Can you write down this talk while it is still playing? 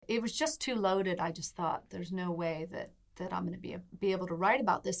it was just too loaded. I just thought there's no way that I'm going to be able to write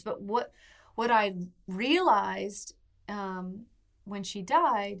about this. But what I realized when she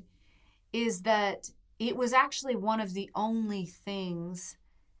died is that it was actually one of the only things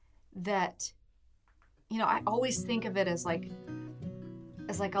that, I always think of it as like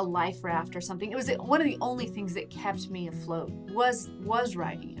a life raft or something. It was one of the only things that kept me afloat was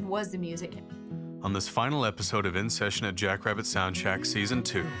writing and was the music. On this final episode of In Session at Jackrabbit Sound Shack Season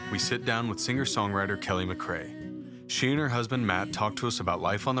 2, we sit down with singer-songwriter Kelly McRae. She and her husband Matt talk to us about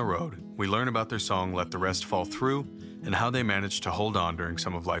life on the road. We learn about their song Let the Rest Fall Through and how they managed to hold on during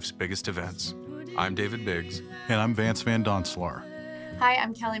some of life's biggest events. I'm David Biggs. And I'm Vance Van Donselaar. Hi,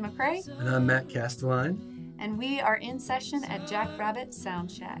 I'm Kelly McRae. And I'm Matt Castelline. And we are in session at Jackrabbit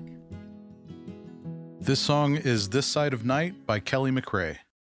Sound Shack. This song is This Side of Night by Kelly McRae.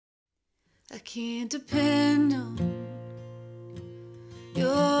 I can't depend on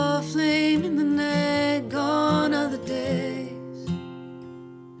your flame in the night. Gone are the days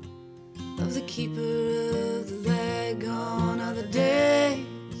of the keeper of the light. Gone are the days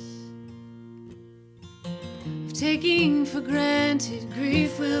of taking for granted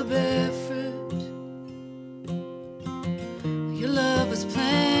grief will bear fruit. Your love was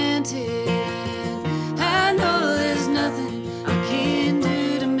planted, and I know there's nothing I can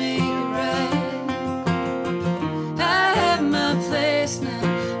do to make it right. I have my place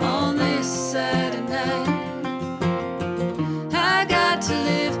now on this side of night. I got to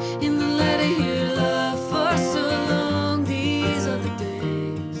live in the light of your love for so long. These are the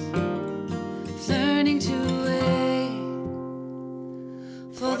days, learning to wait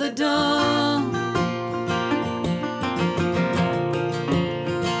for the dawn.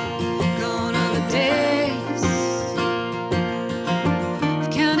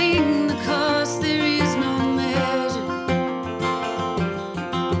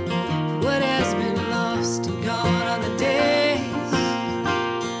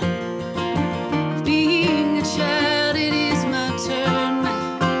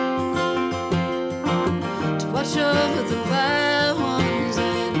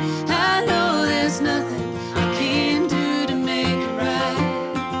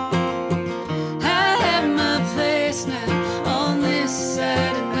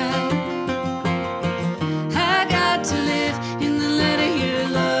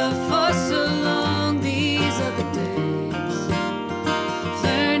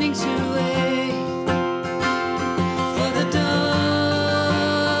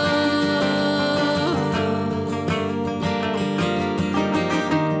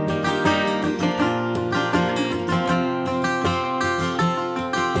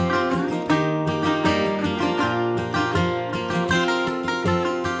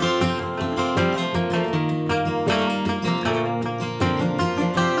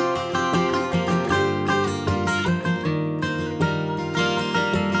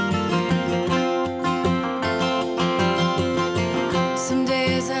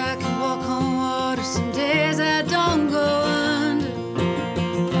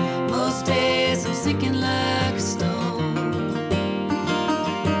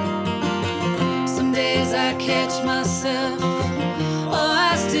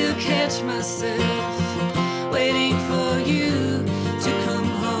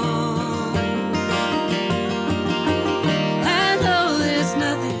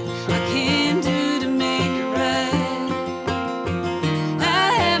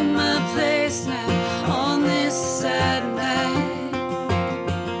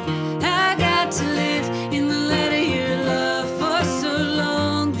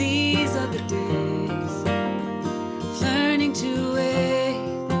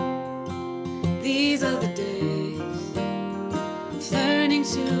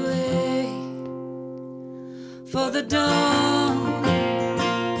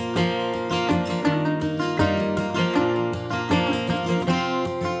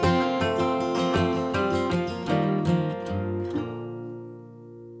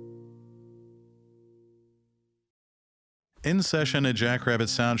 In Session at Jackrabbit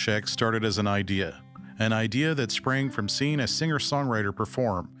Sound Shack started as an idea that sprang from seeing a singer-songwriter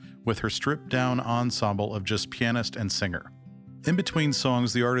perform with her stripped-down ensemble of just pianist and singer. In between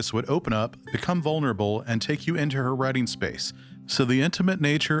songs, the artist would open up, become vulnerable, and take you into her writing space. So the intimate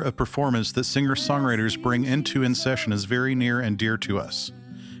nature of performance that singer-songwriters bring into In Session is very near and dear to us.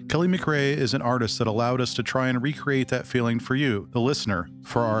 Kelly McRae is an artist that allowed us to try and recreate that feeling for you, the listener,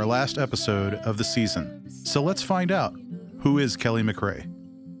 for our last episode of the season. So let's find out. Who is Kelly McRae?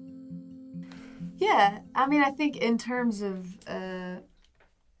 Yeah, I mean, I think in terms of a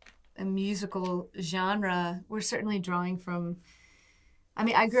musical genre, we're certainly drawing from I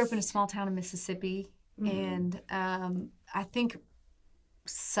mean, I grew up in a small town in Mississippi, and I think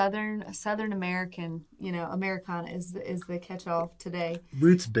Southern American, Americana is the catch-all today.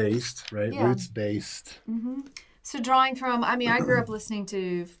 Roots based, right? Yeah. Roots based. Mm-hmm. So drawing from, I mean, I grew up listening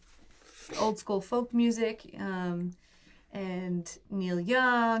to old school folk music, and Neil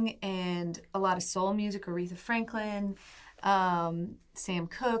Young, and a lot of soul music, Aretha Franklin, Sam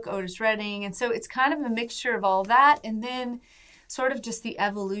Cooke, Otis Redding. And so it's kind of a mixture of all that, and then sort of just the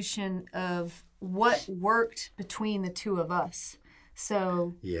evolution of what worked between the two of us.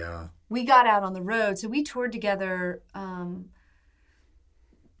 So Yeah. we got out on the road. So we toured together,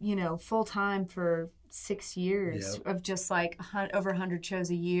 full time for 6 years of just like over 100 shows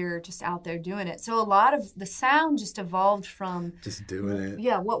a year, just out there doing it. So a lot of the sound just evolved from Just doing it.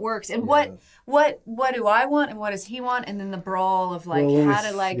 yeah, what works and Yeah. what do I want and what does he want, and then the brawl of like Well, how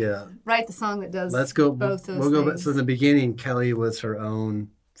to like write the song that does Let's go. both those We'll go back. things. So in the beginning, Kelly was her own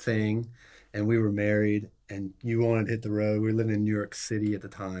thing, and we were married. And you wanted to hit the road. We were living in New York City at the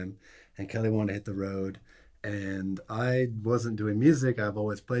time, and Kelly wanted to hit the road. And I wasn't doing music. I've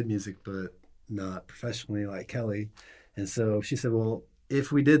always played music, but not professionally like Kelly. And so she said, "Well,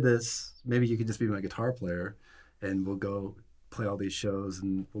 if we did this, maybe you could just be my guitar player, and we'll go play all these shows,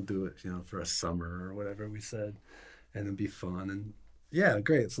 and we'll do it, for a summer or whatever we said, and it'd be fun." And yeah,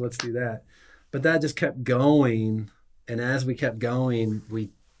 great. So let's do that. But that just kept going, and as we kept going,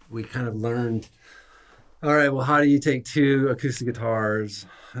 we kind of learned. All right, well, how do you take two acoustic guitars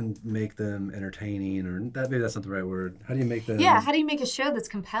and make them entertaining? Or maybe that's not the right word. How do you make them? Yeah, how do you make a show that's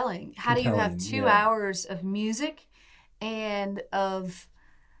compelling? How do you have Compelling, 2 yeah. hours of music and of,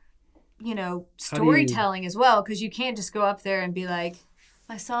 storytelling as well? Because you can't just go up there and be like,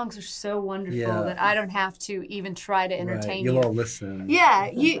 my songs are so wonderful Yeah. that I don't have to even try to entertain Right, you. you'll all listen.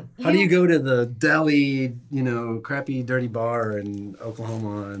 Yeah. How do you go to the deli, crappy, dirty bar in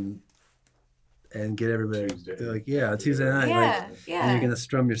Oklahoma and get everybody they're like, Tuesday night. Yeah, And yeah. you're going to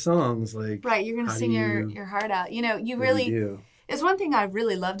strum your songs. Like, Right, you're going to how sing do your heart out. You what do really... you do? It's one thing I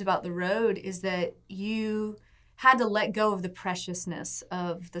really loved about The Road is that you had to let go of the preciousness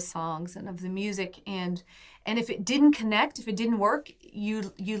of the songs and of the music, and if it didn't connect, if it didn't work,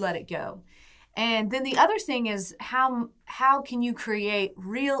 you let it go. And then the other thing is how can you create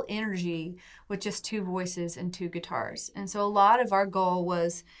real energy with just two voices and two guitars? And so a lot of our goal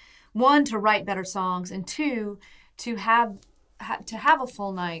was, one, to write better songs, and two, to have a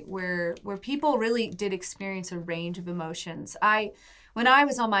full night where people really did experience a range of emotions. When I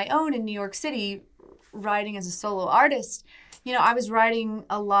was on my own in New York City, writing as a solo artist, I was writing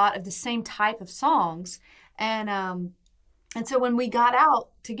a lot of the same type of songs, and so when we got out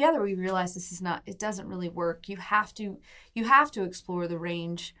together, we realized it doesn't really work. You have to explore the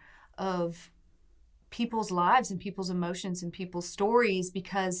range of people's lives and people's emotions and people's stories,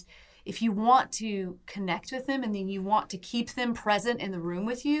 because if you want to connect with them and then you want to keep them present in the room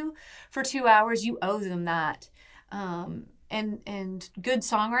with you for 2 hours, you owe them that. And good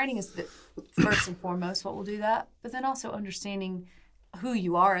songwriting is first and foremost what will do that, but then also understanding who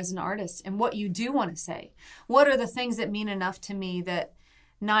you are as an artist and what you do want to say. What are the things that mean enough to me that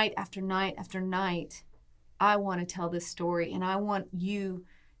night after night after night, I want to tell this story, and I want you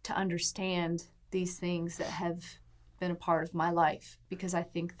to understand these things that have been a part of my life, because I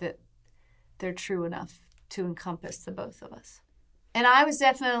think that they're true enough to encompass the both of us. And I was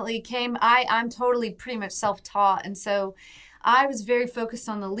definitely I'm totally pretty much self-taught, and so I was very focused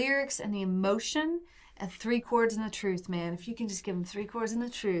on the lyrics and the emotion and 3 chords and the truth, man. If you can just give them 3 chords and the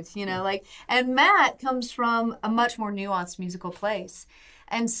truth, and Matt comes from a much more nuanced musical place.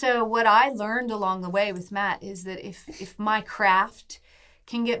 And so what I learned along the way with Matt is that if my craft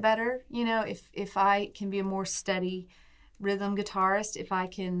can get better, if I can be a more steady rhythm guitarist, if I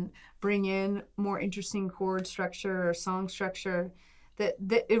can bring in more interesting chord structure or song structure, that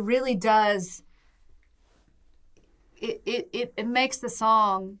it really does. It makes the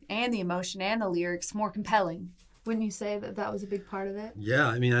song and the emotion and the lyrics more compelling. Wouldn't you say that was a big part of it? Yeah,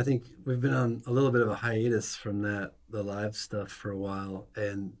 I mean, I think we've been on a little bit of a hiatus from the live stuff for a while,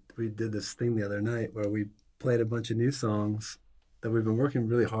 and we did this thing the other night where we played a bunch of new songs that we've been working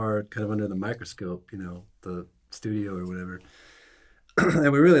really hard, kind of under the microscope, the studio or whatever.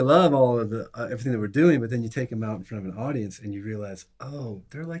 And we really love all of everything that we're doing, but then you take them out in front of an audience and you realize, oh,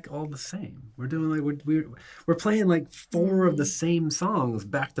 they're like all the same. We're doing like we're playing like 4 of the same songs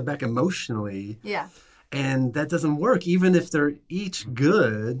back to back emotionally. Yeah. And that doesn't work. Even if they're each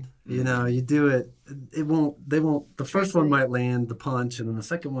good, you know, you do it, they won't, the first one might land the punch, and then the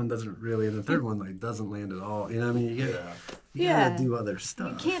second one doesn't really, and the third one like doesn't land at all. You know what I mean? You gotta do other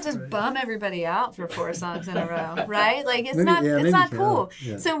stuff. You can't just right? bum everybody out for 4 songs in a row, right? Like it's Maybe- not yeah, it's maybe not you cool. can.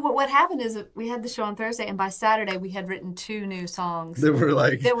 Yeah. So what happened is we had the show on Thursday, and by Saturday we had written 2 new songs They were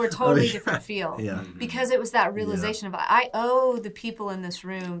like, that were totally yeah. different feel. Yeah. Because it was that realization of I owe the people in this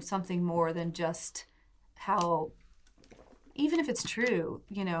room something more than just how, even if it's true,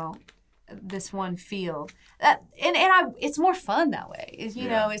 you know, this one feel that, and it's more fun that way. You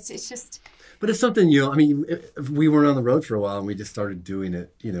know, it's just. But it's something, you know, I mean, if we weren't on the road for a while and we just started doing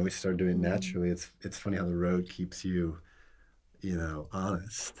it, you know, we started doing it naturally. It's funny how the road keeps you, you know,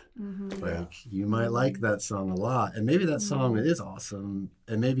 honest. Like, you might like that song a lot, and maybe that song is awesome,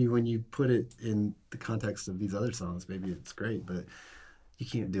 and maybe when you put it in the context of these other songs, maybe it's great, but you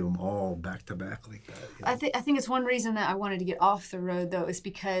can't do them all back to back like that. You know? I think it's one reason that I wanted to get off the road, though, is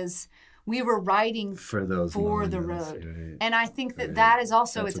because we were writing For those for the moments, road. right? And I think that Right. that is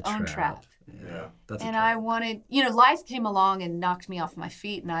also That's its a own trap. Yeah. That's a And trap. I wanted, you know, life came along and knocked me off my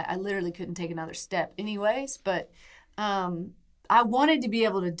feet, and I literally couldn't take another step anyways. But I wanted to be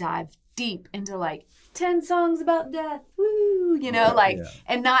able to dive deep into like 10 songs about death, woo, you know, like,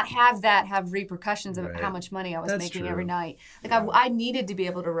 and not have repercussions of Right. how much money I was That's making true. every night. Like I needed to be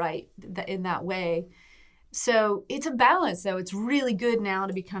able to write in that way. So it's a balance, though. It's really good now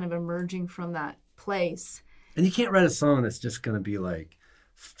to be kind of emerging from that place. And you can't write a song that's just going to be like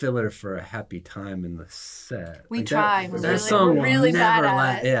filler for a happy time in the set. We Like try. That, We're that really- song we're will really never bad at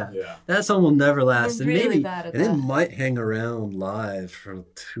last. it. Yeah. That song will never last. We're and really maybe, bad at and it that. might hang around live for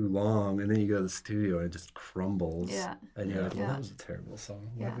too long, and then you go to the studio and it just crumbles. Yeah. And you're like, well, Yeah. that was a terrible song.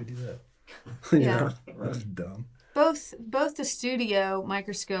 Why Yeah. did we do that? you Yeah. know? That was dumb. Both the studio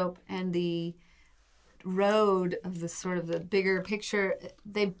microscope and the road of the sort of the bigger picture,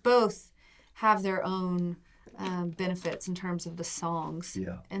 they both have their own benefits in terms of the songs,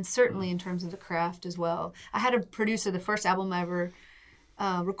 Yeah. and certainly in terms of the craft as well. I had a producer, the first album I ever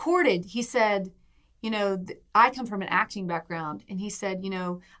recorded, he said, you know, I come from an acting background, and he said, you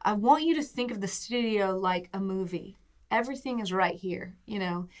know, I want you to think of the studio like a movie. Everything is right here, you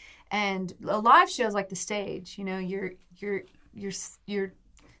know, and a live show is like the stage. You know, you're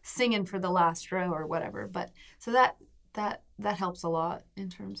singing for the last row or whatever. But so that helps a lot in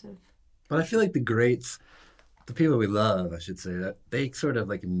terms of. But I feel like the greats, the people we love, I should say, that they sort of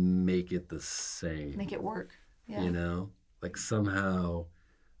like make it the same. Make it work. Yeah. You know, like somehow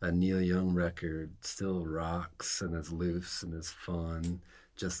a Neil Young record still rocks and is loose and is fun,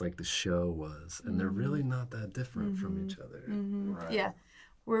 just like the show was. And they're really not that different from each other. Right. Yeah.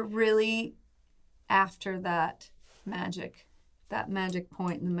 We're really after that magic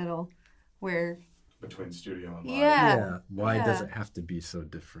point in the middle where, Between studio and live. yeah. Why does Yeah. it have to be so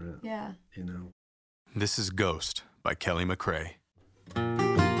different? Yeah. You know? This is Ghost by Kelly McRae.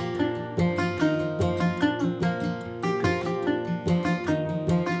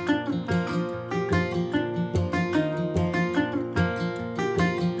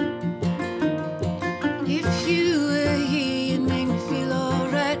 If you were here, you'd make me feel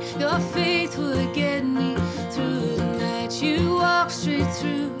alright. Your faith would get me through the night. You walk straight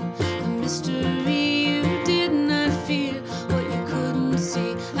through the mystery. You did not feel what you couldn't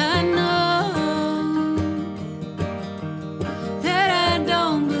see. I know that I don't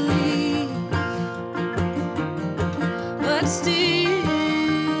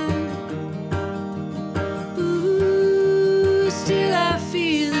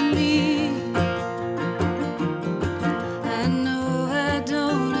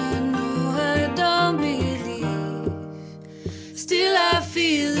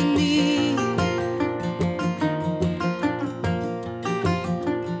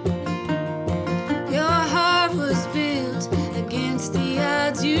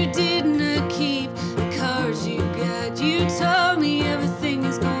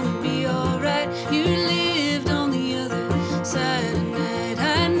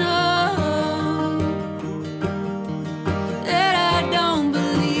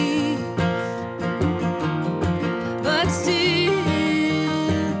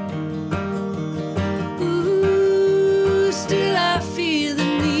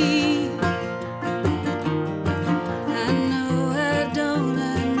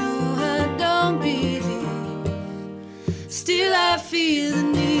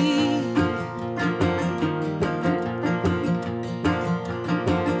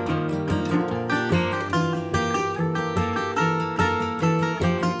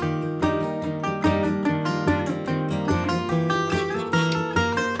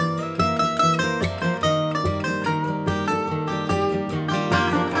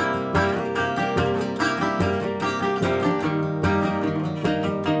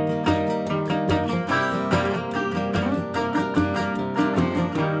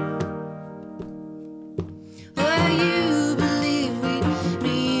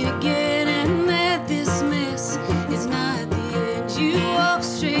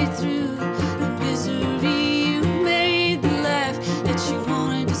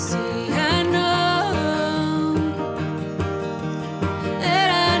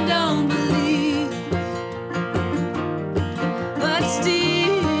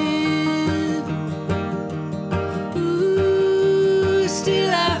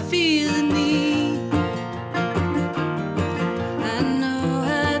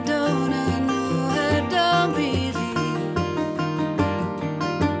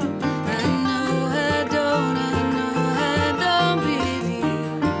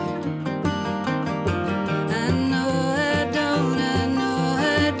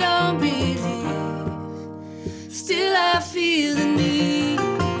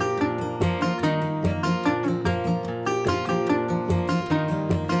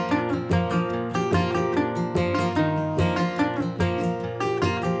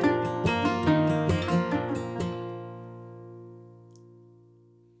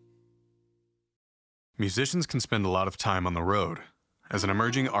Musicians can spend a lot of time on the road. As an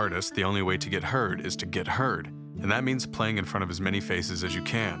emerging artist, the only way to get heard is to get heard, and that means playing in front of as many faces as you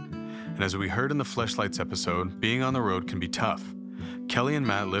can. And as we heard in the Fleshlights episode, being on the road can be tough. Kelly and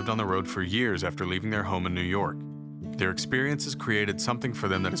Matt lived on the road for years after leaving their home in New York. Their experiences created something for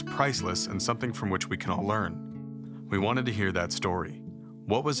them that is priceless and something from which we can all learn. We wanted to hear that story.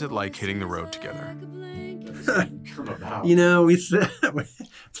 What was it like hitting the road together? You know, it's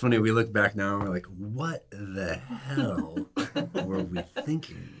funny, we look back now and we're like, what the hell were we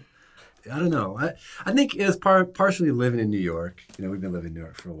thinking? I don't know. I think it was partially living in New York. You know, we've been living in New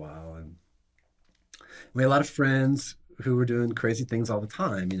York for a while, and we had a lot of friends who were doing crazy things all the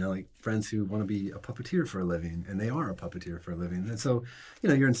time, you know, like friends who want to be a puppeteer for a living, and they are a puppeteer for a living. And so, you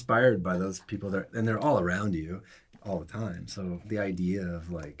know, you're inspired by those people there, and they're all around you all the time. So the idea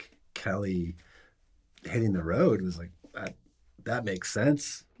of like Kelly hitting the road was like, that makes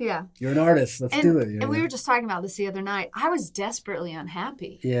sense. Yeah. You're an artist. Let's do it. You know? And we were just talking about this the other night. I was desperately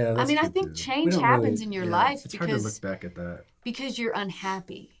unhappy. Yeah. I mean, I think change happens in your life it's hard to look back at that. Because you're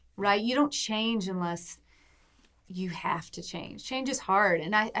unhappy, right? You don't change unless you have to change. Change is hard.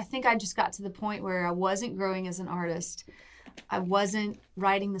 And I think I just got to the point where I wasn't growing as an artist. I wasn't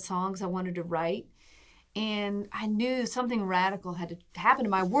writing the songs I wanted to write. And I knew something radical had to happen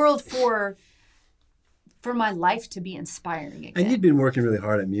in my world for my life to be inspiring again. And you'd been working really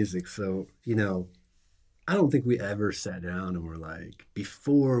hard at music, so, you know, I don't think we ever sat down and were like,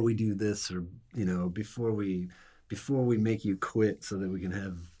 before we do this, or, you know, before we make you quit so that we can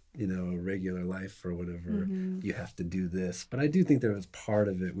have, you know, a regular life or whatever, you have to do this. But I do think there was part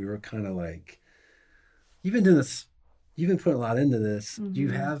of it. We were kind of like, you've been doing this, you've been putting a lot into this.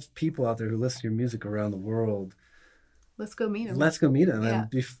 You have people out there who listen to your music around the world. Let's go meet them. Let's go meet them. Yeah.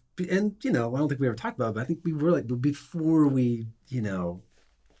 And, you know, I don't think we ever talked about it, but I think we were like, before we, you know,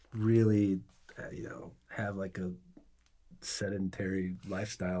 really, you know, have like a sedentary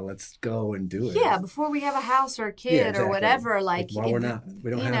lifestyle, let's go and do it. Yeah, before we have a house or a kid or whatever, like while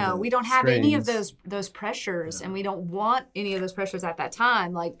we don't have any of those pressures, and we don't want any of those pressures at that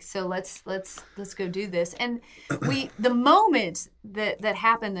time. Like, so let's go do this. And the moment that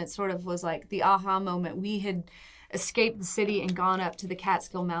happened, that sort of was like the aha moment, we had escaped the city and gone up to the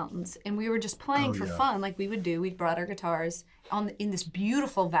Catskill Mountains, and we were just playing for fun, like we would do. We brought our guitars in this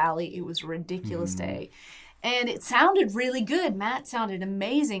beautiful valley. It was a ridiculous day, and it sounded really good. Matt sounded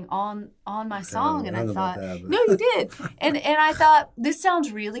amazing on my song, and I thought, no, you did. And I thought, this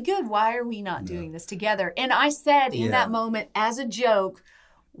sounds really good. Why are we not doing this together? And I said in that moment, as a joke,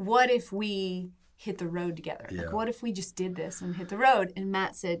 what if we hit the road together? Yeah. Like, what if we just did this and hit the road? And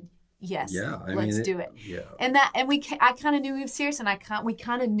Matt said, yes, let's do it. Yeah. And I kind of knew he was serious, and we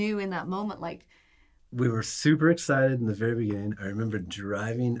kind of knew in that moment, like, we were super excited in the very beginning. I remember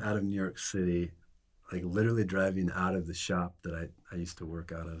driving out of New York City, like literally driving out of the shop that I used to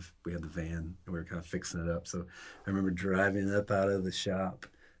work out of. We had the van, and we were kind of fixing it up. So I remember driving up out of the shop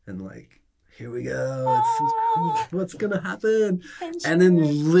and like, here we go. What's going to happen? And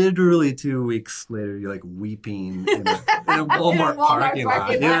then literally 2 weeks later, you're like weeping in a Walmart parking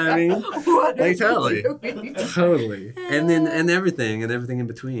lot. You know what I mean? Like, totally. And everything in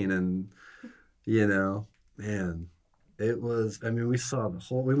between. And, you know, man, it was, I mean, we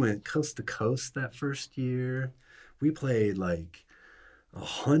went coast to coast that first year. We played like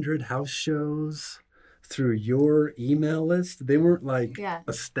 100 house shows through your email list. They weren't like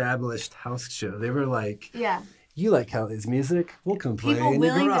established house show. They were like, you like Kelly's music? We'll come play people in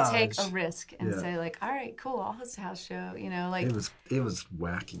willing your garage. to take a risk and say like, all right, cool, I'll host a house show. You know, like it was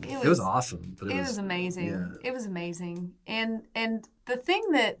wacky. It was awesome. But it was amazing. Yeah. It was amazing. And the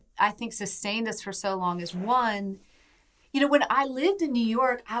thing that I think sustained us for so long is, one, you know, when I lived in New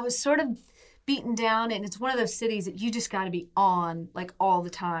York, I was sort of beaten down, and it's one of those cities that you just got to be on like all the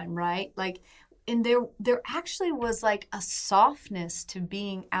time, right? Like. And there actually was like a softness to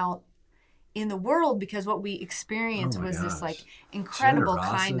being out in the world, because what we experienced was this like incredible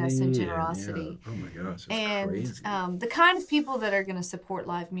kindness and generosity. Oh my gosh, and crazy. The kind of people that are going to support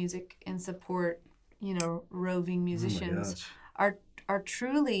live music and support, you know, roving musicians are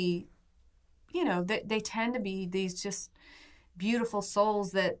truly, you know, they tend to be these just beautiful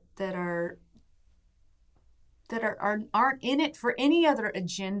souls that aren't in it for any other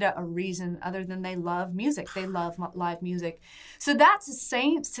agenda or reason other than they love music. They love live music. So that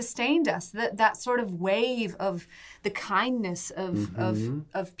sustained us, that sort of wave of the kindness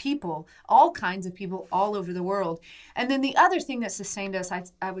of people, all kinds of people all over the world. And then the other thing that sustained us,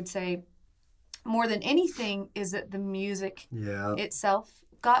 I would say, more than anything, is that the music itself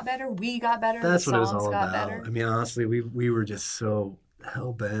got better. We got better. That's the what it was songs all got about. better. I mean, honestly, we were just so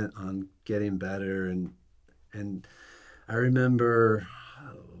hell bent on getting better, and I remember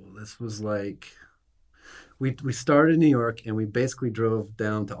this was like we started in New York and we basically drove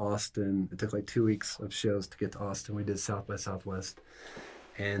down to Austin. It took like 2 weeks of shows to get to Austin. We did South by Southwest,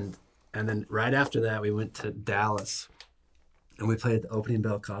 and then right after that we went to Dallas, and we played at the Opening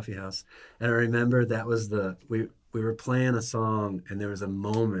Bell Coffee House. And I remember that was we were playing a song, and there was a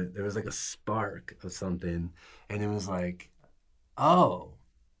moment, there was like a spark of something, and it was like, oh,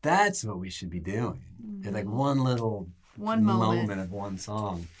 that's what we should be doing. It's like one little moment of one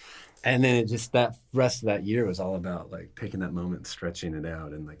song. And then it just, that rest of that year was all about like taking that moment and stretching it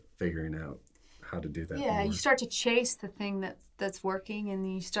out and like figuring out how to do that. Yeah, more. you start to chase the thing that's working,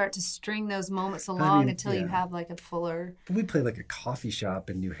 and you start to string those moments along until you have like a fuller. But we played like a coffee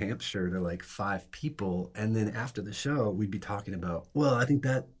shop in New Hampshire to like 5 people, and then after the show, we'd be talking about, well, I think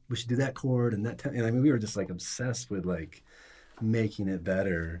that we should do that chord and that. And I mean, we were just like obsessed with like making it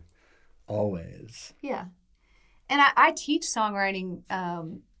better, always. Yeah, and I teach songwriting.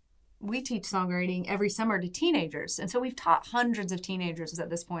 We teach songwriting every summer to teenagers. And so we've taught hundreds of teenagers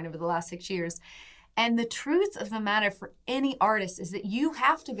at this point over the last 6 years. And the truth of the matter for any artist is that you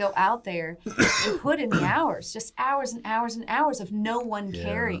have to go out there and put in the hours, just hours and hours and hours of no one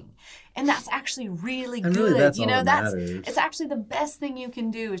caring. And that's actually really and good. Really, that's you know, all that matters. It's actually the best thing you can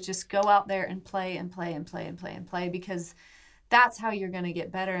do is just go out there and play and play and play and play and play, because that's how you're going to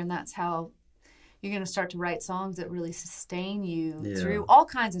get better, and that's how you're going to start to write songs that really sustain you through all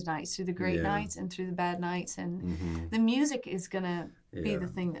kinds of nights, through the great nights and through the bad nights. And the music is going to be the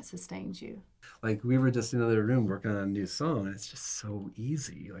thing that sustains you. Like we were just in another room working on a new song, and it's just so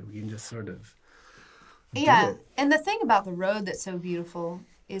easy. Like we can just sort of do it. And the thing about the road that's so beautiful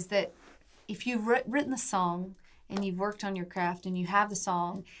is that if you've written the song and you've worked on your craft and you have the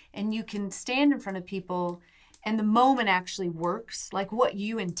song and you can stand in front of people and the moment actually works, like what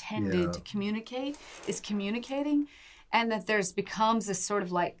you intended to communicate is communicating, and that there's becomes this sort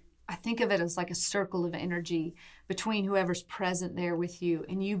of like, I think of it as like a circle of energy between whoever's present there with you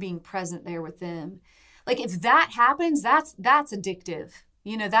and you being present there with them. Like if that happens, that's addictive.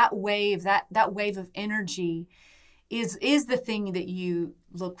 You know, that wave of energy is the thing that you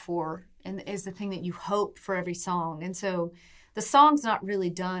look for and is the thing that you hope for every song. And so the song's not really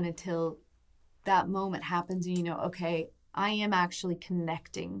done until that moment happens and you know, okay, I am actually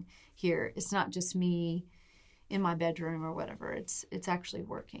connecting here. It's not just me in my bedroom or whatever. It's actually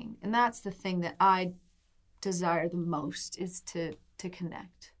working. And that's the thing that I desire the most, is to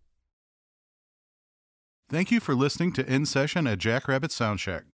connect. Thank you for listening to In Session at Jackrabbit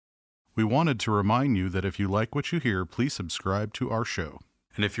Soundcheck. We wanted to remind you that if you like what you hear, please subscribe to our show.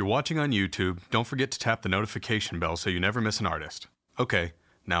 And if you're watching on YouTube, don't forget to tap the notification bell so you never miss an artist. Okay,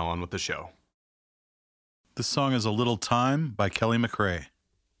 now on with the show. This song is A Little Time by Kelly McRae.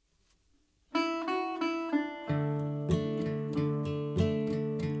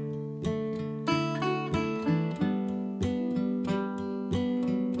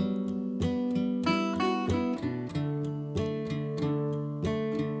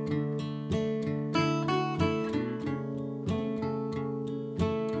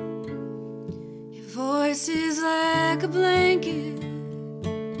 Your voice is like a blanket.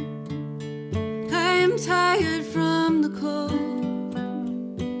 Tired from the cold.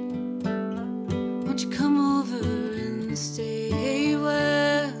 Won't you come over and stay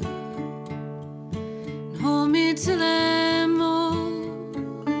well and hold me till I'm old?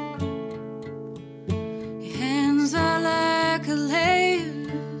 Your hands are like a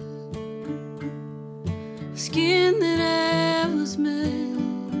layer of skin that I was meant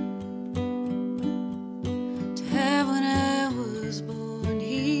to have when I was born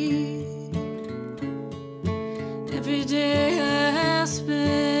here. Every day I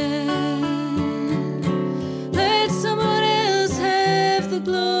spend, let someone else have the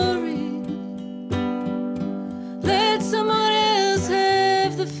glory. Let someone else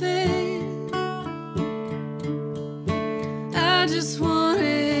have the faith. I just want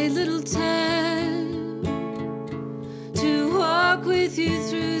a little time to walk with you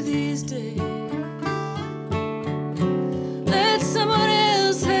through these days. Let someone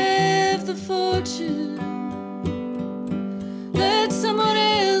else have the fortune. Someone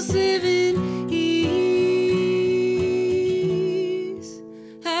else live in ease.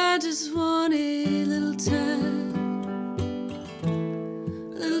 I just want a little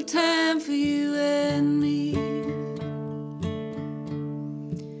time for you and me.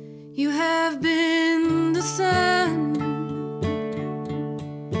 You have been the sun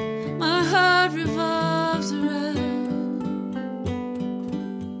my heart revolves around.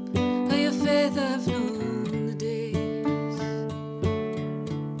 By your faith I've known the days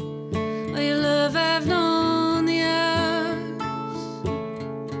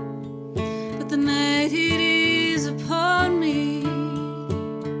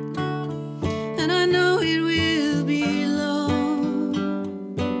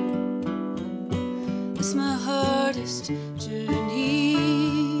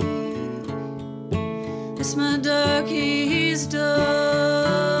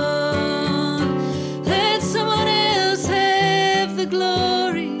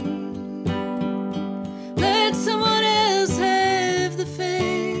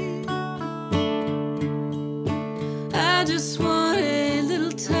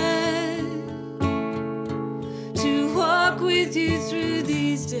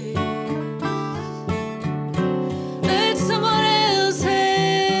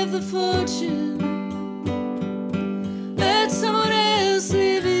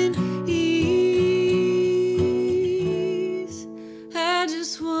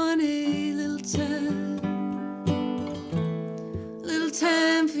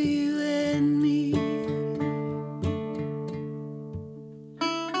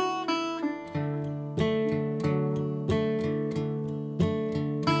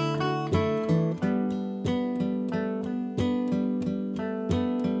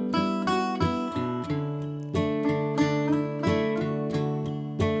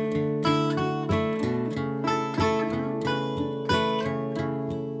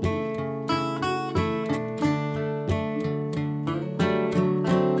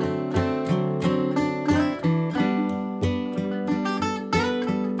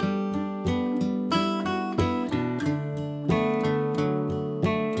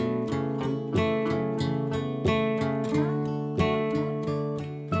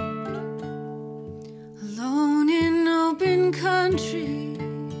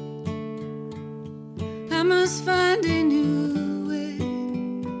I must find a new way.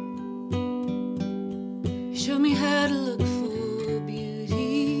 Show me how to look for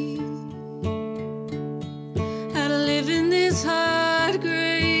beauty, how to live in this hard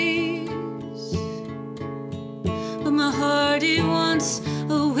grace. But my heart, it wants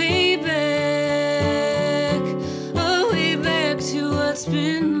a way back to what's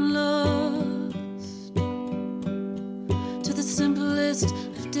been lost, to the simplest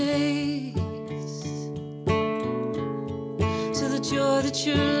of days, to the joy that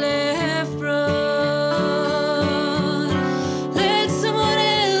your laugh brought. Let someone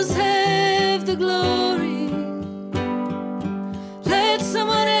else have the glory. Let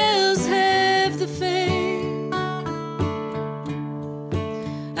someone else have the fame.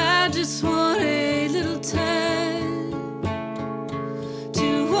 I just want a little time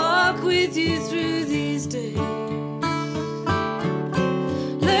to walk with you through these days.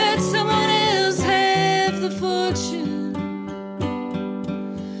 Let someone else have the fortune.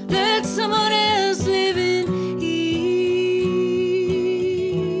 Let someone else live in ease.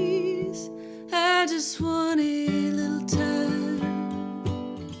 I just want a little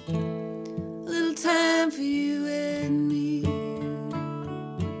time for you and me.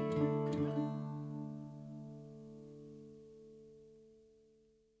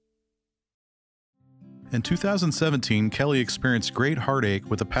 In 2017, Kelly experienced great heartache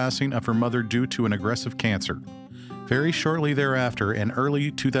with the passing of her mother due to an aggressive cancer. Very shortly thereafter, in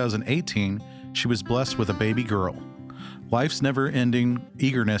early 2018, she was blessed with a baby girl. Life's never-ending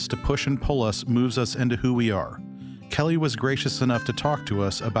eagerness to push and pull us moves us into who we are. Kelly was gracious enough to talk to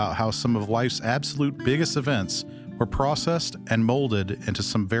us about how some of life's absolute biggest events were processed and molded into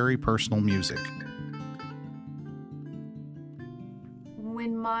some very personal music.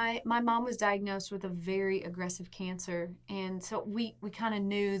 When my mom was diagnosed with a very aggressive cancer, and so we kind of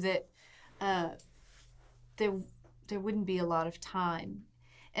knew that there wouldn't be a lot of time.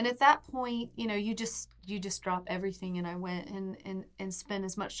 And at that point, you just drop everything, and I went and spent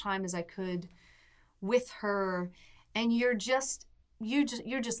as much time as I could with her, and you're just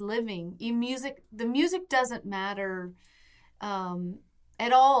living. The music doesn't matter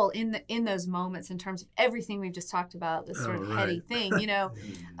at all in those moments in terms of everything we've just talked about, this sort of heady thing,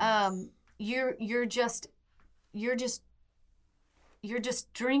 you're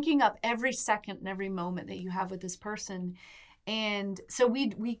just drinking up every second and every moment that you have with this person. And so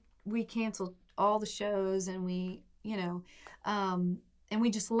we canceled all the shows, and we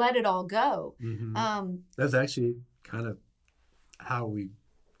just let it all go. Mm-hmm. That's actually kind of how we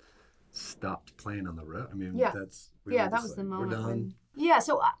stopped playing on the road. I mean, that was the moment. We're done.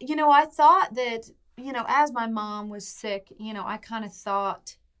 So I thought that as my mom was sick, I kind of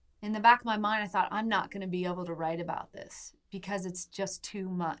thought in the back of my mind, I thought, I'm not going to be able to write about this because it's just too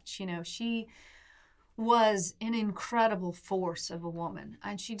much. She was an incredible force of a woman,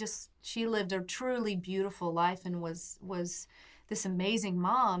 and she lived a truly beautiful life and was this amazing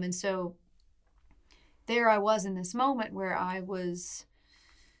mom. And so there I was in this moment where I was,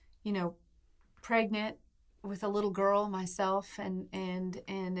 pregnant with a little girl myself, and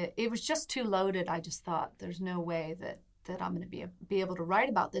it was just too loaded. I just thought, there's no way that I'm going to be able to write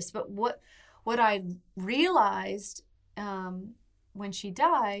about this. But what I realized when she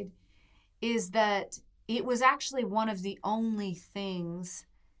died is that it was actually one of the only things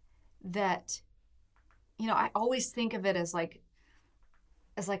that, I always think of it as like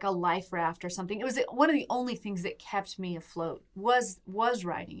a life raft or something. It was one of the only things that kept me afloat was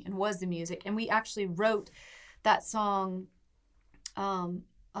writing and was the music. And we actually wrote that song, A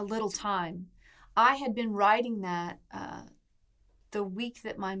Little Time. I had been writing that the week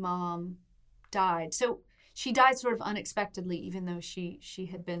that my mom died. So she died sort of unexpectedly, even though she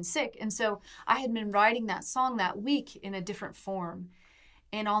had been sick. And so I had been writing that song that week in a different form.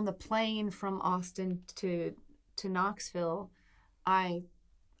 And on the plane from Austin to Knoxville, I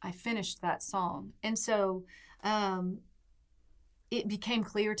finished that song. And so it became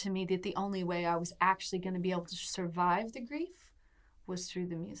clear to me that the only way I was actually going to be able to survive the grief was through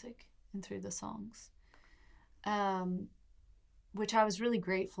the music and through the songs, which I was really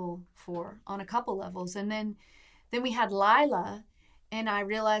grateful for on a couple levels. And then we had Lila, and I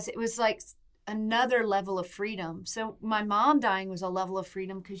realized it was like another level of freedom. So my mom dying was a level of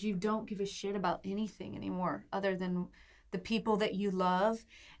freedom because you don't give a shit about anything anymore other than the people that you love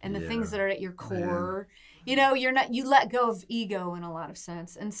and the things that are at your core. Man. You let go of ego in a lot of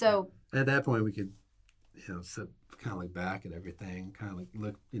sense. And so at that point we could, sit kind of like back at everything, kind of like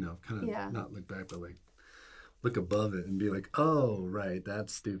look, not look back, but like look above it and be like, oh, right,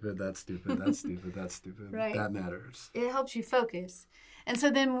 that's stupid, that's stupid, that's stupid, that's stupid. Right. That matters. It helps you focus. And so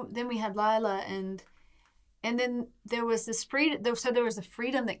then we had Lila, and then there was this freedom. So there was a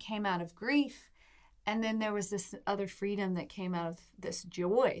freedom that came out of grief. And then there was this other freedom that came out of this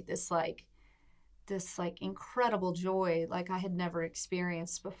joy, this incredible joy like I had never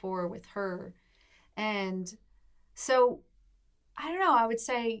experienced before with her. And so, I don't know, I would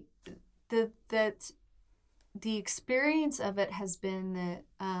say that the experience of it has been that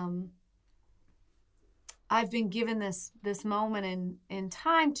I've been given this moment in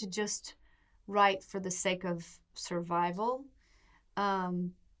time to just write for the sake of survival,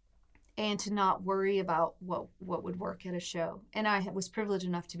 and to not worry about what would work at a show. And I was privileged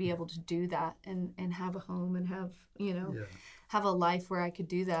enough to be able to do that and have a home and have, have a life where I could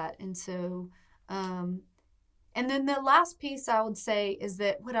do that. And so, and then the last piece I would say is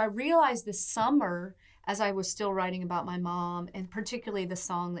that what I realized this summer as I was still writing about my mom, and particularly the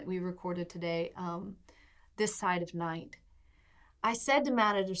song that we recorded today, This Side of Night, I said to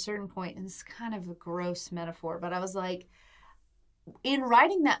Matt at a certain point, and this is kind of a gross metaphor, but I was like, in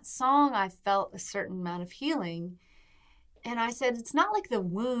writing that song, I felt a certain amount of healing. And I said, it's not like the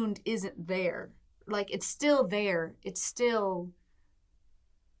wound isn't there. Like, it's still there. It's still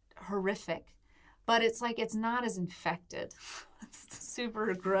horrific. But it's like, it's not as infected. It's a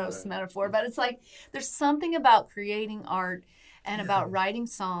super gross metaphor. But it's like, there's something about creating art and about writing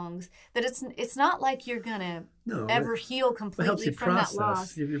songs that it's not like you're going to ever heal completely from that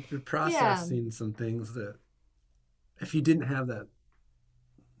loss. You're processing some things that, if you didn't have that,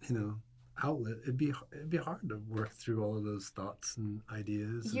 outlet, it'd be hard to work through all of those thoughts and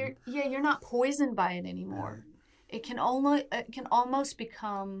ideas. You're not poisoned by it anymore. Yeah. It can almost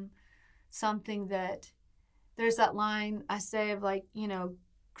become something that, there's that line I say of like,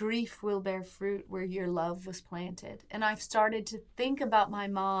 grief will bear fruit where your love was planted. And I've started to think about my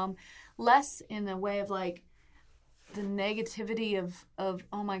mom less in the way of like, the negativity of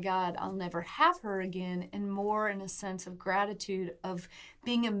oh my God, I'll never have her again, and more in a sense of gratitude of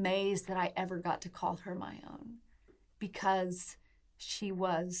being amazed that I ever got to call her my own, because she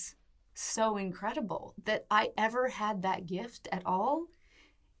was so incredible. That I ever had that gift at all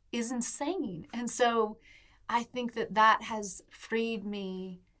is insane. And so I think that has freed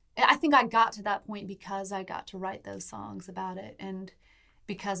me. I think I got to that point because I got to write those songs about it, and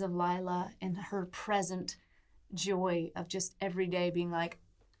because of Lila and her present joy of just every day being like,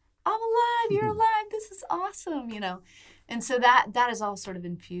 I'm alive, you're alive, this is awesome, And so that has all sort of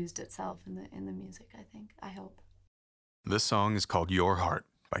infused itself in the music, I think, I hope. This song is called Your Heart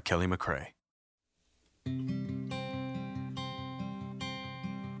by Kelly McRae.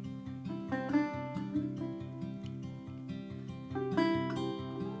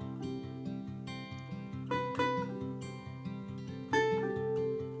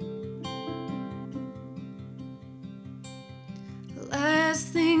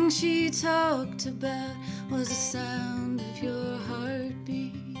 She talked about was the sound of your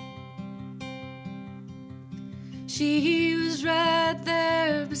heartbeat. She was right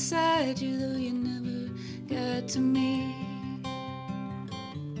there beside you, though you never got to meet.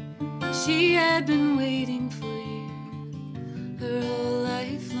 She had been waiting for you her whole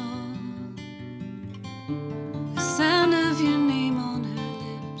life long. The sound of your name on her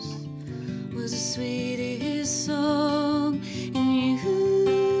lips was the sweetest song, and you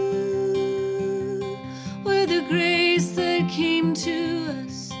grace that came to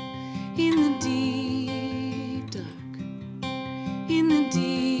us in the deep dark, in the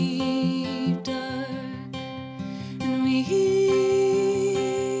deep dark, and we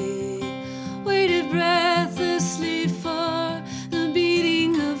waited breathlessly for the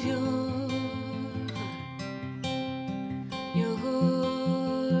beating of your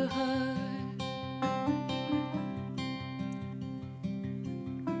heart.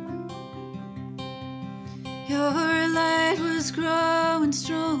 Your light was growing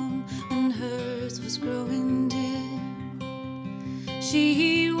strong and hers was growing dim.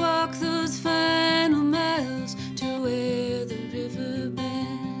 She walked those final miles to where the river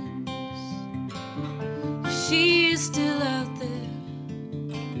bends. If she is still out there,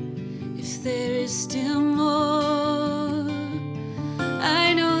 if there is still more,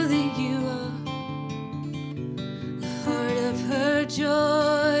 I know that you are the heart of her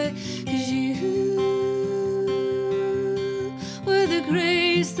joy, 'cause you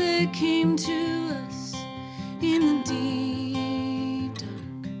grace that came to us in the deep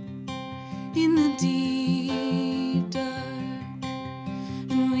dark, in the deep dark,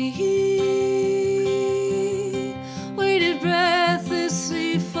 and we waited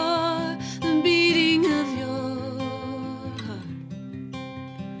breathlessly for the beating of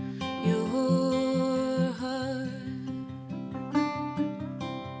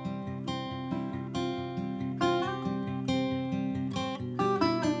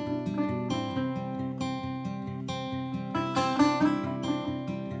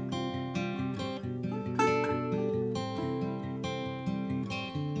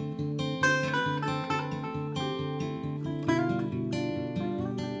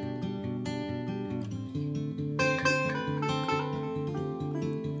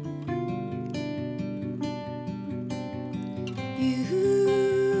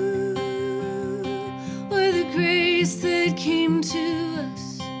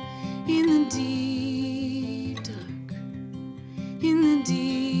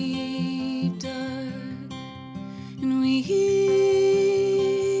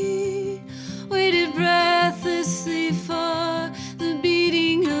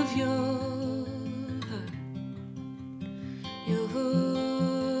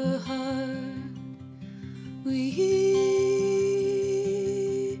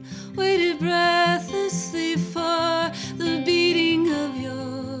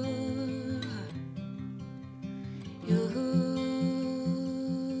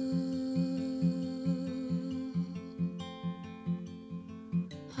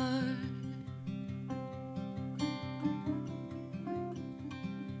heart.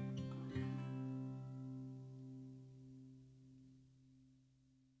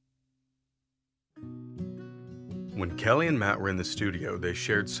 When Kelly and Matt were in the studio, they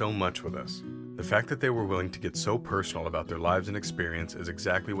shared so much with us. The fact that they were willing to get so personal about their lives and experience is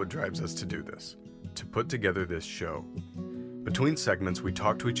exactly what drives us to do this, to put together this show. Between segments, we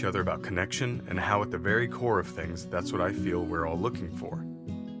talk to each other about connection and how at the very core of things, that's what I feel we're all looking for.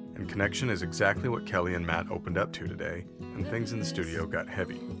 And connection is exactly what Kelly and Matt opened up to today, and things in the studio got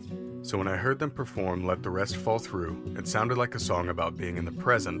heavy. So when I heard them perform Let the Rest Fall Through, it sounded like a song about being in the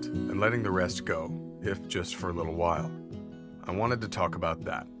present and letting the rest go, if just for a little while. I wanted to talk about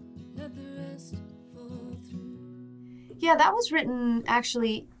that. Let the rest fall through. Yeah, that was written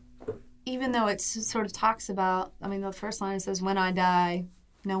actually, even though it sort of talks about, I mean, the first line says, when I die,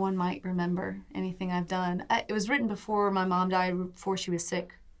 no one might remember anything I've done. It was written before my mom died, before she was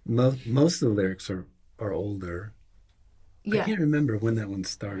sick. Most of the lyrics are older. Yeah. I can't remember when that one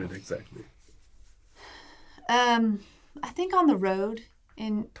started exactly. I think on the road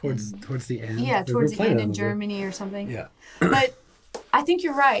Towards the end. Yeah, We towards were the playing end on in the road. Germany or something. Yeah. But I think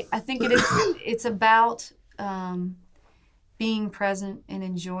you're right. I think it's about being present and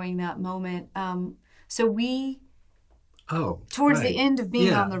enjoying that moment. So we, towards right. the end of being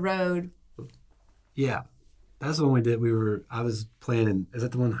Yeah. on the road, Yeah. That's the one we did. I was playing is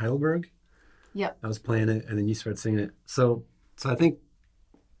that the one in Heidelberg? yep. I was playing it and then you started singing it. So I think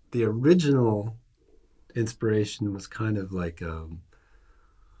the original inspiration was kind of like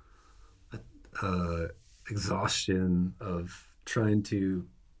exhaustion of trying to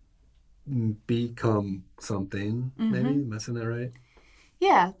become something. Maybe am I saying that right?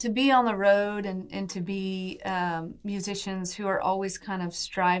 Yeah, to be on the road and to be musicians who are always kind of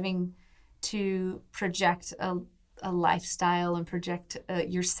striving to project a lifestyle and project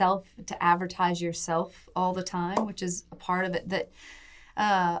yourself, to advertise yourself all the time, which is a part of it that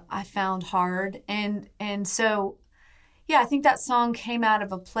I found hard. And so, yeah, I think that song came out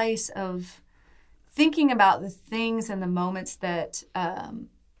of a place of thinking about the things and the moments that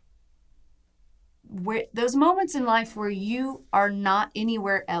where those moments in life where you are not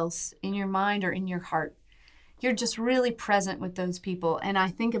anywhere else in your mind or in your heart. You're just really present with those people. And I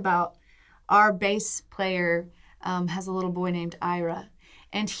think about our bass player has a little boy named Ira,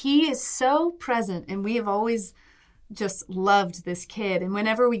 and he is so present, and we have always just loved this kid. And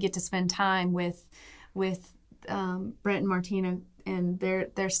whenever we get to spend time with Brent and Martina and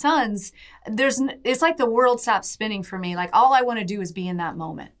their sons, it's like the world stops spinning for me. Like all I want to do is be in that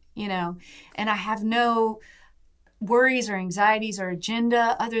moment, you know, and I have no worries or anxieties or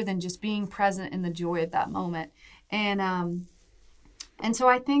agenda other than just being present in the joy of that moment. And so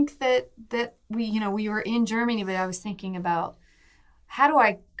I think that we were in Germany, but I was thinking about how do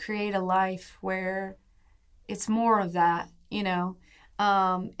I create a life where it's more of that, you know.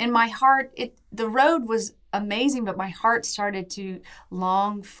 And my heart, the road was amazing, but my heart started to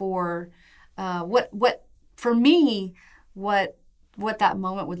long for what that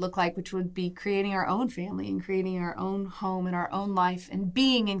moment would look like, which would be creating our own family and creating our own home and our own life and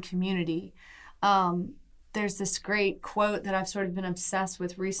being in community. There's this great quote that I've sort of been obsessed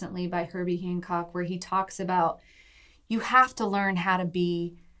with recently by Herbie Hancock, where he talks about you have to learn how to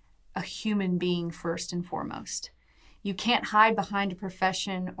be a human being first and foremost. You can't hide behind a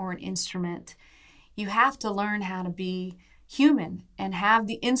profession or an instrument. You have to learn how to be human and have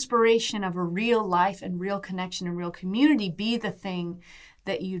the inspiration of a real life and real connection and real community be the thing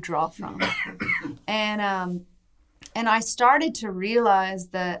that you draw from. And I started to realize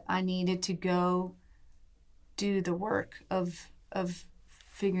that I needed to go do the work of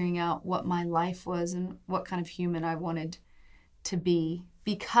figuring out what my life was and what kind of human I wanted to be,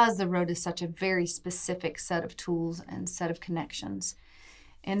 because the road is such a very specific set of tools and set of connections.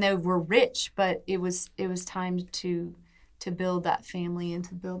 And they were rich, but it was time to build that family and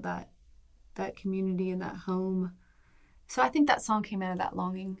to build that community and that home. So I think that song came out of that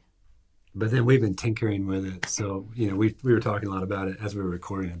longing. But then we've been tinkering with it. So, you know, we were talking a lot about it as we were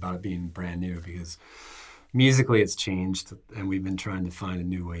recording, about it being brand new, because musically it's changed, and we've been trying to find a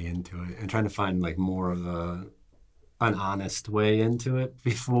new way into it and trying to find like more of an honest way into it.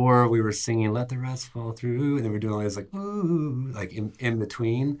 Before we were singing Let the Rest Fall Through, and then we're doing all this like ooh, like in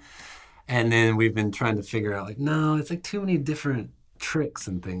between. And then we've been trying to figure out like, no, it's like too many different tricks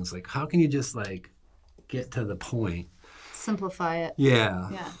and things. Like how can you just like get to the point? Simplify it. Yeah.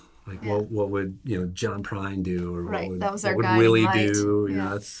 Yeah. Like Yeah. what would, you know, John Prine do, or Right, what would, that was what our would guiding Willie light. do? You Yeah. know,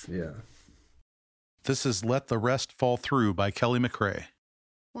 that's yeah. This is Let the Rest Fall Through by Kelly McRae.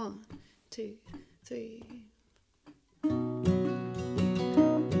 1, 2, 3.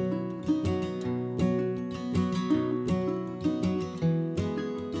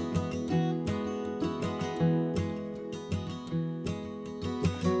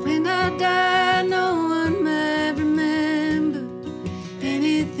 die, no one might remember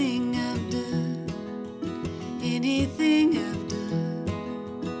anything I've done, anything I've done.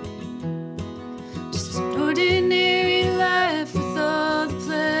 Just an ordinary life with all the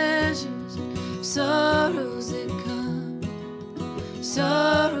pleasures and sorrows that come,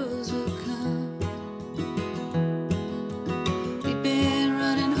 sorrows will come. We've been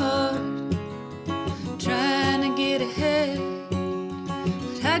running hard, trying to get ahead,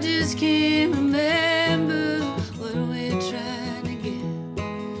 but I just can't remember what we're trying to get.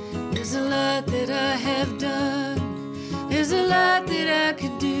 There's a lot that I have done, there's a lot that I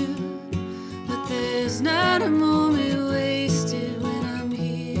could do, but there's not a moment wasted when I'm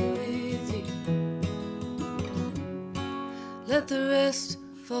here with you. Let the rest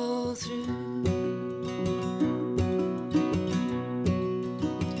fall through.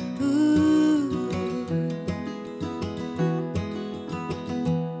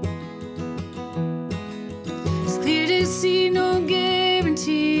 It's clear to see no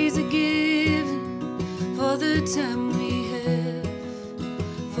guarantees are given for the time we have,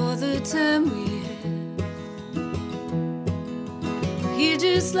 for the time we have. Here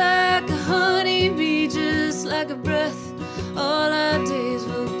just like a honeybee, just like a breath, all our days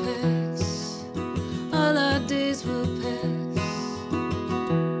will pass, all our days will pass.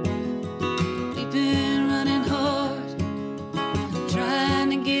 We've been running hard, trying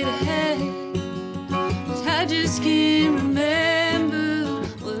to get ahead, but I just can't remember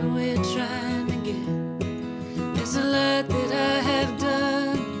what we're trying to get. There's a lot that I have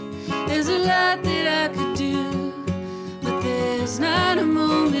done, there's a lot that I could do, but there's not a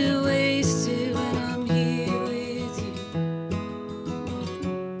moment wasted when I'm here with you.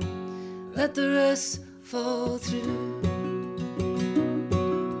 Let the rest fall through.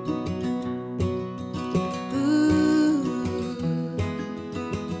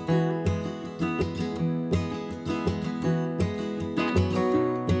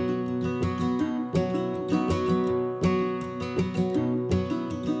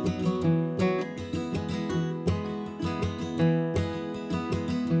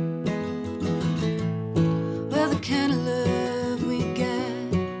 Well, the kind of love we got,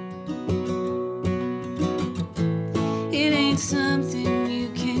 it ain't something you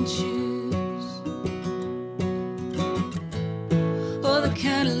can choose. Oh, the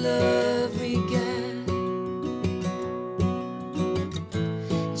kind of love we got,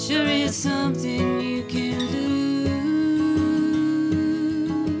 sure is something you can lose.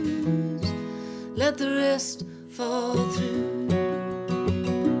 Let the rest fall through.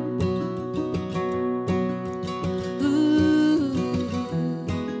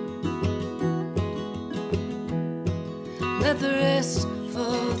 Let the rest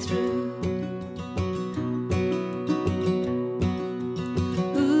fall through.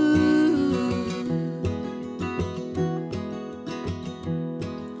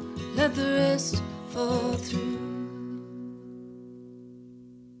 Let the rest fall through.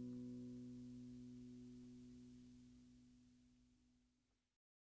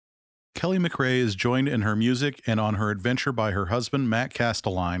 Kelly McRae is joined in her music and on her adventure by her husband, Matt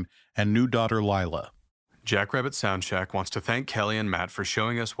Castelline, and new daughter, Lila. Jackrabbit Sound Shack wants to thank Kelly and Matt for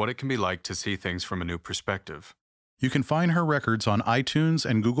showing us what it can be like to see things from a new perspective. You can find her records on iTunes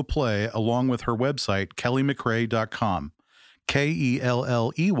and Google Play, along with her website, kellymcrae.com,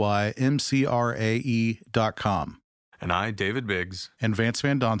 KELLEYMCRAE.com. And I, David Biggs, And Vance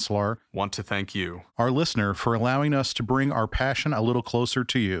Van Donselaar, want to thank you. our listener, for allowing us to bring our passion a little closer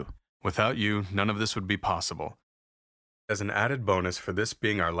to you. Without you, none of this would be possible. As an added bonus for this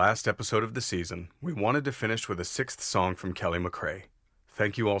being our last episode of the season, we wanted to finish with a 6th song from Kelly McRae.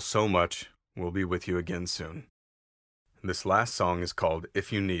 Thank you all so much. We'll be with you again soon. This last song is called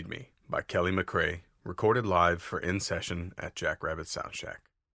If You Need Me by Kelly McRae, recorded live for In Session at Jackrabbit Sound Shack.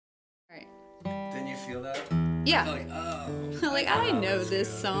 All right. Didn't you feel that? Yeah. Like, oh. Like, I know this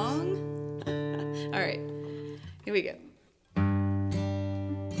song. All right. Here we go.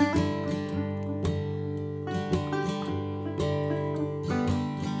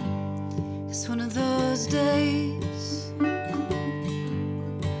 It's one of those days with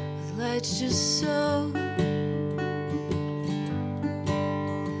lights just so,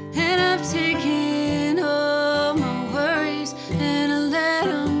 and I've taken all my worries and I let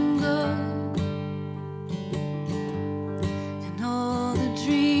them go, and all the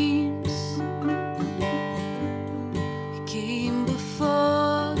dreams that came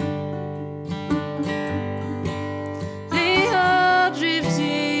before, they all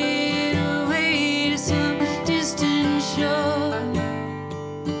drifted away to some distant shore.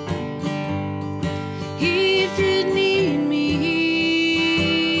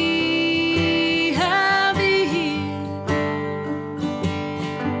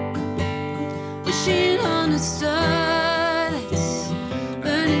 wishing on a star that's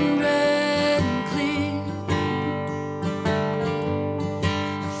burning red and clear.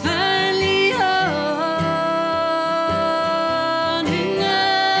 Finally old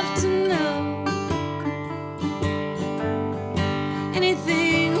enough to know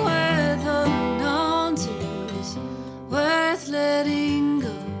anything worth holding on to is worth letting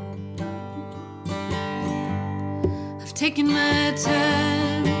go. I've taken my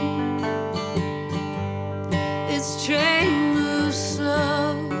time. Its train moves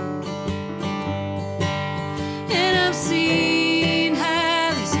slow, and I've seen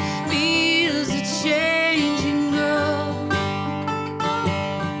how these fields that change and grow.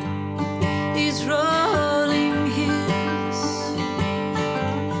 These rolling hills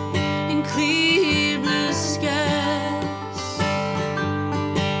and clear blue skies.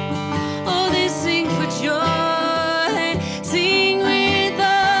 Oh, they sing for joy, sing with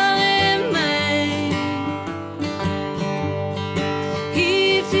all their might.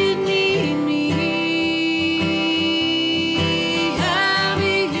 If you need me, I'll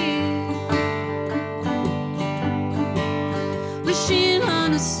be here, wishing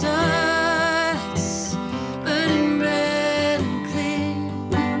on a star that's burning red and clear.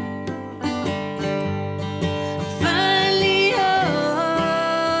 Finally old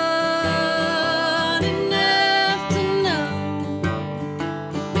enough to know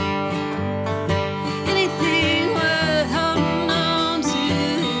anything worth holding on to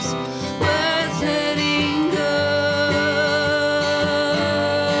is worth letting go.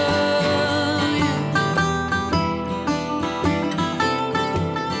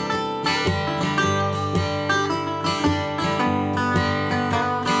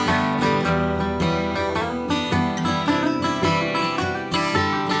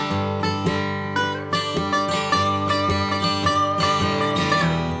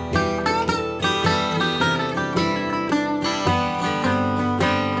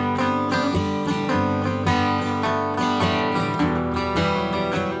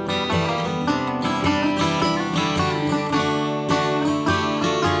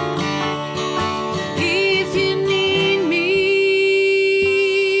 If you need me,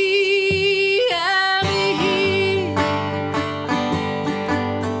 I'll be here,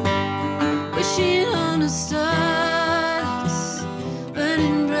 wishing on a star that's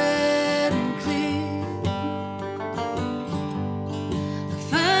burning red and clear.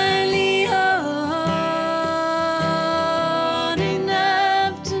 Finally old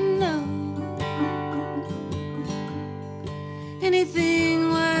enough to know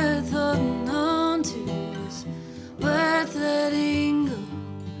anything worth holding on to is worth letting go.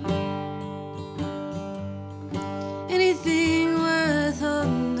 Anything worth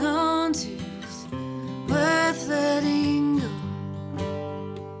holding on to is worth letting go.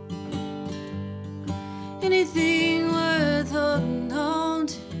 Anything worth holding on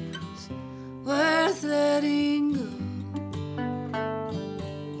to is worth letting go.